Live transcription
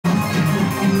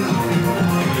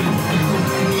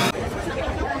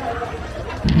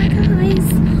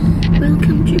guys,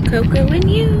 welcome to Coco and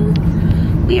You.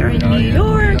 We are in New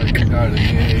York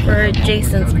for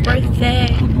Jason's birthday.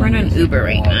 We're in an Uber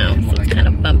right now, so it's kind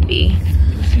of bumpy.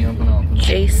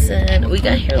 Jason, we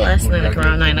got here last night like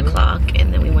around 9 o'clock,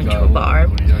 and then we went to a bar.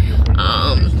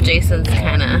 Jason's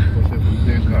kind of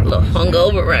a little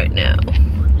hungover right now.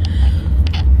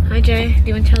 Hi Jay, do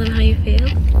you want to tell them how you feel?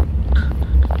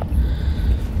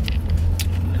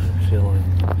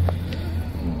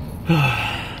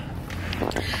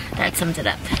 That sums it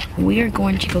up. We are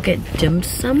going to go get dim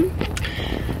sum.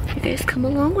 You guys come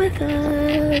along with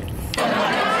us.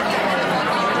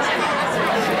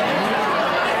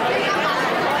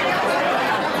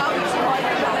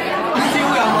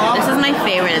 This is my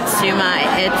favorite. It's sumai.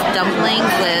 It's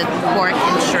dumplings with pork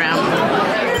and shrimp.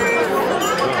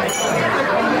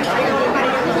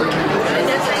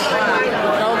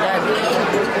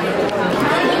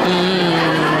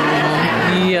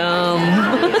 Yum.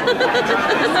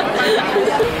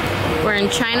 We're in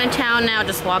Chinatown now,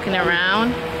 just walking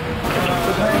around.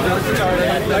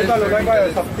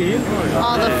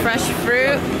 All the fresh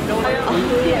fruit.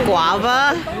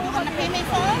 Guava.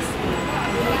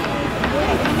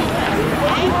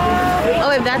 Oh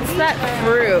wait, that's that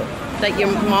fruit that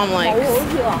your mom likes.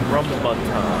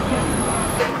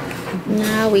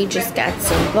 Now we just got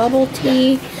some bubble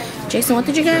tea. Jason, what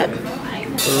did you get?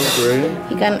 Earl Grey.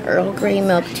 He got an Earl Grey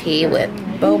milk tea with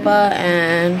boba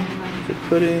and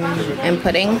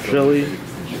pudding. Jelly.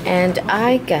 And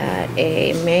I got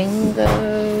a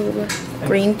mango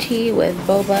green tea with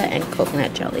boba and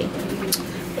coconut jelly.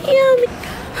 Yummy.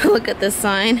 Look at this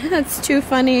sign. That's too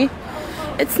funny.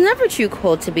 It's never too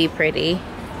cold to be pretty.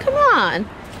 Come on.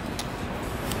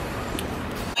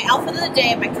 My outfit of the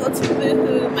day, my coat's from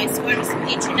Boohoo, my sweater's from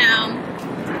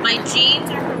H&M, my jeans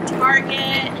are from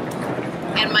Target,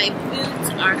 and my boots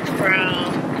are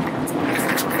from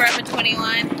Forever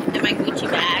 21, and my Gucci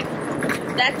bag.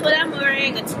 That's what I'm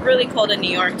wearing. It's really cold in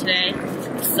New York today,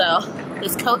 so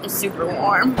this coat is super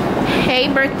warm. Hey,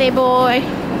 birthday boy.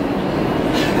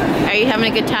 Are you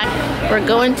having a good time? We're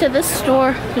going to the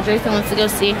store that Jason wants to go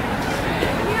see.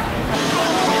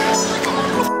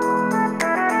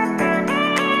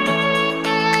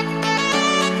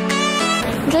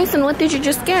 Jason, what did you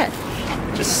just get?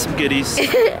 just some goodies. Waiting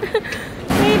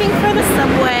for the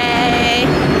subway.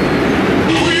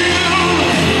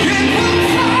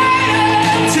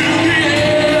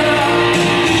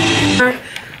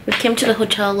 We came to the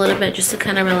hotel a little bit just to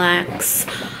kind of relax.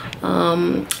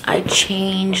 I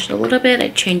changed a little bit. I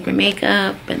changed my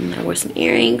makeup and I wore some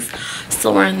earrings.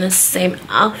 Still wearing the same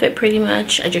outfit pretty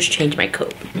much. I just changed my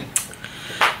coat.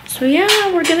 So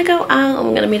yeah, we're gonna go out.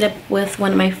 I'm gonna meet up with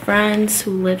one of my friends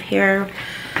who live here.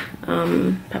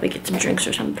 Probably get some drinks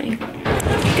or something.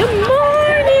 Good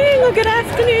morning or good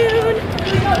afternoon.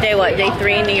 Day what? Day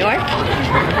 3 in New York.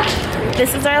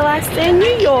 This is our last day in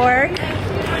New York.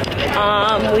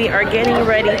 We are getting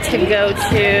ready to go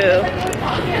to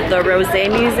the Rosé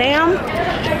Museum.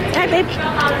 Hi, babe.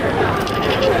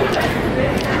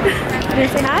 You gonna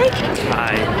say hi?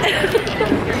 Hi.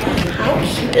 How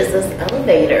cute is this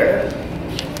elevator?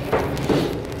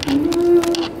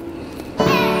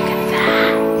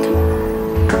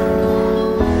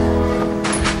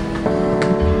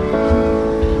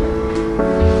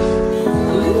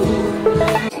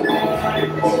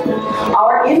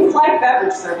 Our in-flight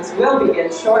beverage service will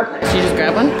begin shortly. Did you just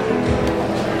grab one?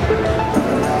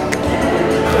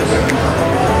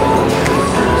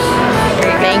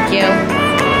 Thank you.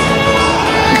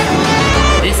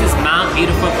 This is Mount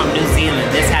Beautiful from New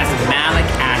Zealand. This has malic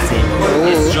acid.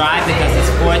 It's dry because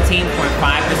it's 14.5%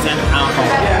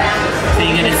 alcohol. So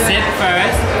you're gonna sip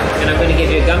first, and I'm gonna give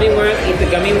you a gummy worm, eat the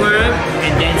gummy worm,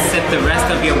 and then sip the rest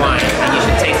of your wine. And you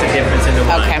should taste the difference in the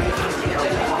wine. Okay.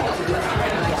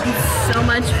 So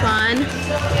much fun.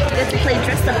 I get to play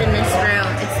dress up in this room.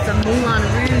 It's the Moulin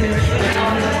Rouge.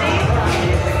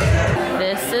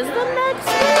 This is the next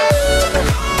one.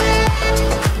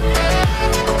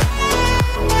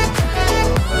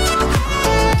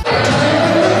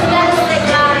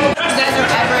 If you guys are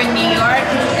ever in New York,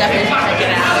 definitely check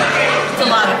it out. It's a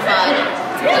lot of fun.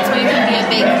 That's why you can be a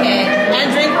big kid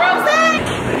and drink rosé.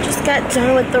 Just got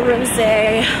done with the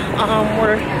rosé.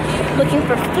 We're looking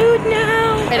for food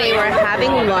now. Today we're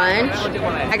having lunch.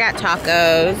 I got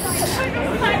tacos.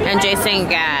 And Jason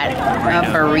got a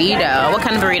burrito. What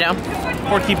kind of burrito?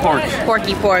 Porky pork.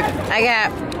 Porky pork. I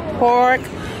got pork,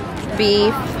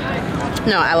 beef.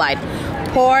 No, I lied.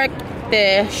 Pork,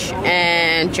 fish,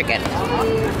 and chicken.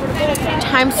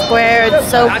 Times Square. It's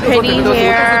so pretty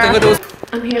here.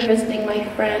 I'm here visiting my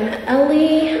friend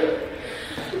Ellie.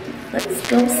 Let's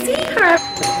go see her.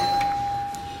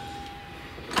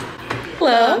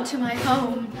 Welcome to my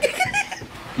home.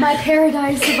 My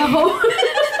paradise of a home.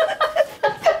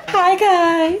 Hi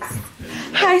guys.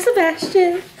 Hi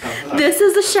Sebastian. This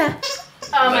is the chef.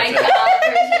 Oh my god,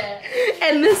 Bridget.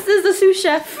 And this is the sous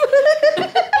chef.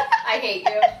 I hate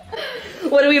you.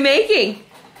 What are we making?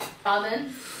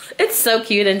 Ramen. It's so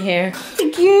cute in here.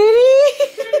 Cutie.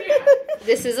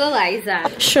 This is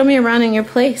Eliza. Show me around in your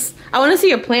place. I want to see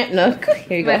your plant nook.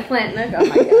 Here you My go. plant nook. Oh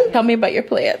my god. Tell me about your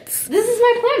plants. This is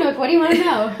my plant nook. What do you want to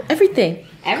know? Everything.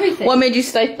 Everything. What made you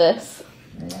start this?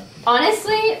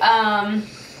 Honestly,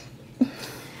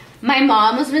 my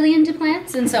mom was really into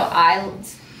plants, and so I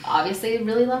obviously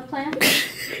really love plants.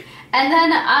 And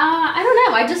then, I don't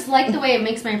know, I just like the way it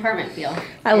makes my apartment feel.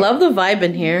 I love the vibe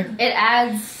in here. It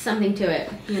adds something to it.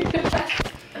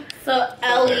 So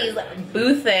Ellie's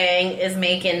boo thing is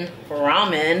making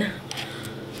ramen.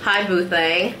 Hi boo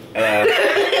thing.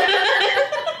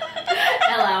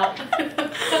 Hello.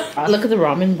 Look at the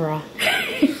ramen broth.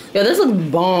 Yo, this looks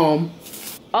bomb.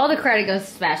 All the credit goes to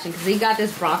Sebastian because he got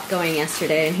this broth going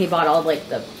yesterday, and he bought all like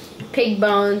the pig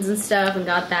bones and stuff and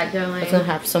got that going. It's gonna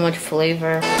have so much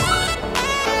flavor.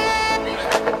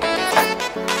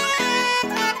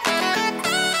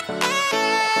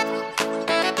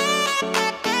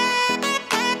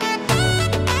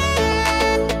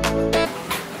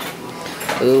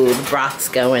 Ooh, the broth's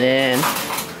going in.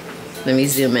 Let me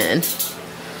zoom in.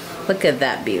 Look at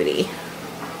that beauty.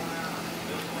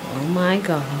 Oh my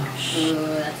gosh. Ooh,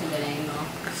 that's a good angle.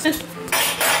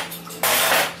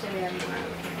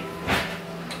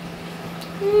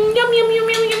 Yum, yum, yum,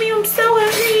 yum, yum, yum, I'm so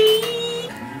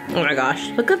hungry. Oh my gosh,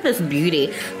 look at this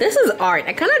beauty. This is art.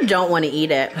 I kind of don't want to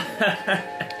eat it.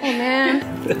 Oh man.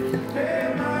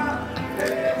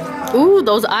 Ooh,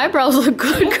 those eyebrows look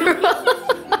good, girl.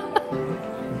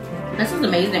 This is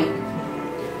amazing.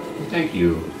 Thank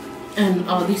you. And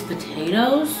all these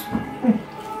potatoes.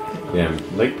 Yeah,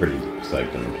 I'm like pretty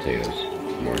psyched on the potatoes.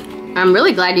 More. I'm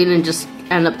really glad you didn't just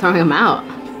end up throwing them out.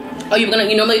 Oh, you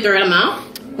normally throw them out?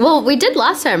 Well, we did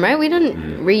last time, right? We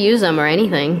didn't reuse them or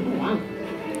anything. Wow.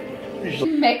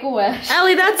 Make a wish.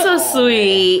 Ellie, that's so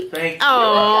sweet. Thank you.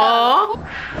 Aww.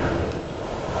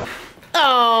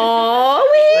 Aww.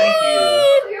 Thank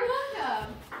you. You're welcome.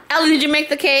 Ellie, did you make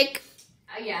the cake?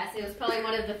 Yes, it was probably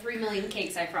one of the 3 million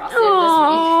cakes I frosted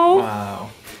Aww.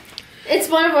 Wow. this week. It's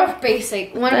one of our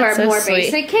That's so more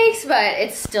sweet. basic cakes, but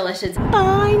it's delicious.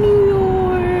 Bye, New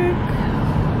York.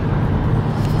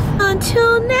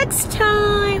 Until next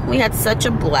time. We had such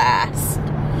a blast.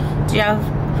 Did you have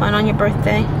fun on your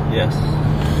birthday? Yes.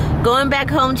 Going back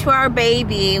home to our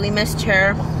baby. We missed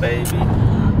her. Baby.